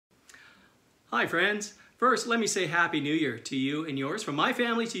Hi friends. First, let me say Happy New Year to you and yours. From my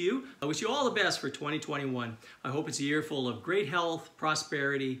family to you, I wish you all the best for 2021. I hope it's a year full of great health,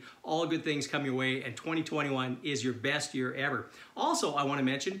 prosperity, all good things come your way, and 2021 is your best year ever. Also, I want to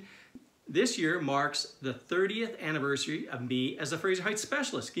mention, this year marks the 30th anniversary of me as a Fraser Heights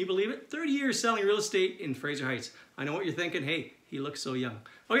specialist. Can you believe it? 30 years selling real estate in Fraser Heights. I know what you're thinking. Hey, he looks so young.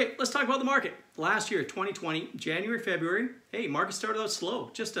 Okay, let's talk about the market. Last year, 2020, January, February, hey, market started out slow.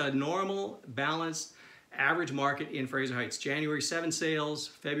 Just a normal, balanced, average market in Fraser Heights. January, 7 sales.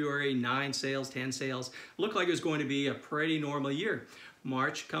 February, 9 sales, 10 sales. Looked like it was going to be a pretty normal year.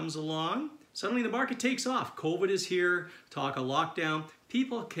 March comes along. Suddenly the market takes off. COVID is here, talk of lockdown.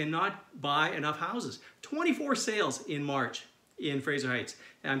 People cannot buy enough houses. 24 sales in March in Fraser Heights.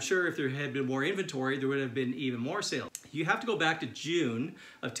 And I'm sure if there had been more inventory, there would have been even more sales. You have to go back to June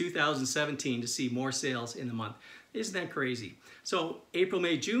of 2017 to see more sales in the month. Isn't that crazy? So April,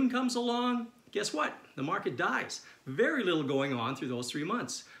 May, June comes along. Guess what? The market dies. Very little going on through those 3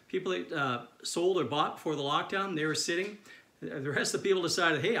 months. People that sold or bought before the lockdown, they were sitting. The rest of the people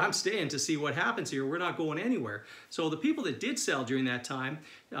decided, hey, I'm staying to see what happens here. We're not going anywhere. So the people that did sell during that time,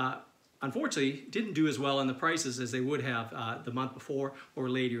 unfortunately, didn't do as well on the prices as they would have the month before or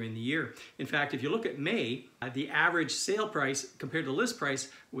later in the year. In fact, if you look at May, the average sale price compared to list price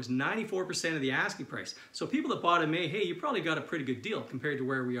was 94% of the asking price. So people that bought in May, hey, you probably got a pretty good deal compared to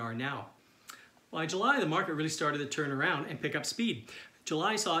where we are now. Well, in July, the market really started to turn around and pick up speed.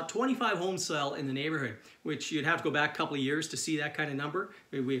 July saw 25 homes sell in the neighborhood, which you'd have to go back a couple of years to see that kind of number.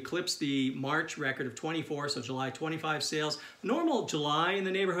 We eclipsed the March record of 24, so July 25 sales. Normal July in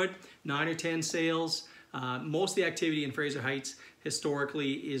the neighborhood, 9 or 10 sales. Most of the activity in Fraser Heights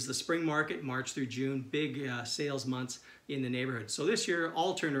historically is the spring market, March through June, big sales months in the neighborhood. So this year,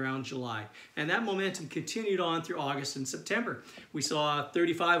 all turned around July. And that momentum continued on through August and September. We saw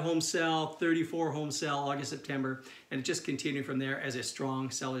 35 homes sell, 34 homes sell August, September, and it just continued from there as a strong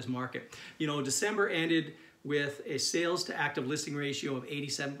seller's market. You know, December ended with a sales to active listing ratio of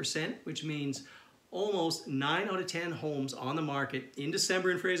 87%, which means almost 9 out of 10 homes on the market in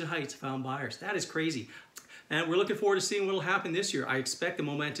December in Fraser Heights found buyers. That is crazy. And we're looking forward to seeing what will happen this year. I expect the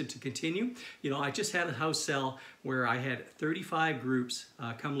momentum to continue. You know, I just had a house sell where I had 35 groups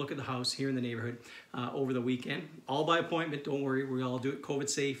come look at the house here in the neighborhood over the weekend. All by appointment, don't worry, we all do it COVID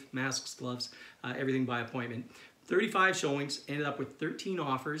safe, masks, gloves, everything by appointment. 35 showings, ended up with 13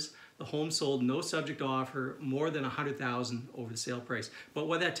 offers. The home sold, no subject to offer, more than $100,000 over the sale price. But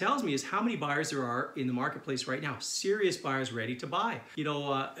what that tells me is how many buyers there are in the marketplace right now. Serious buyers ready to buy. You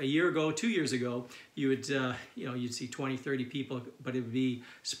know, a year ago, 2 years ago, you would, you'd see 20, 30 people, but it would be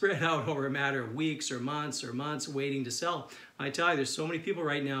spread out over a matter of weeks or months waiting to sell. I tell you, there's so many people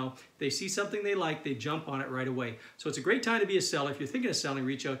right now, they see something they like, they jump on it right away. So it's a great time to be a seller. If you're thinking of selling,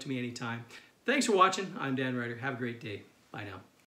 reach out to me anytime. Thanks for watching. I'm Dan Reiter. Have a great day. Bye now.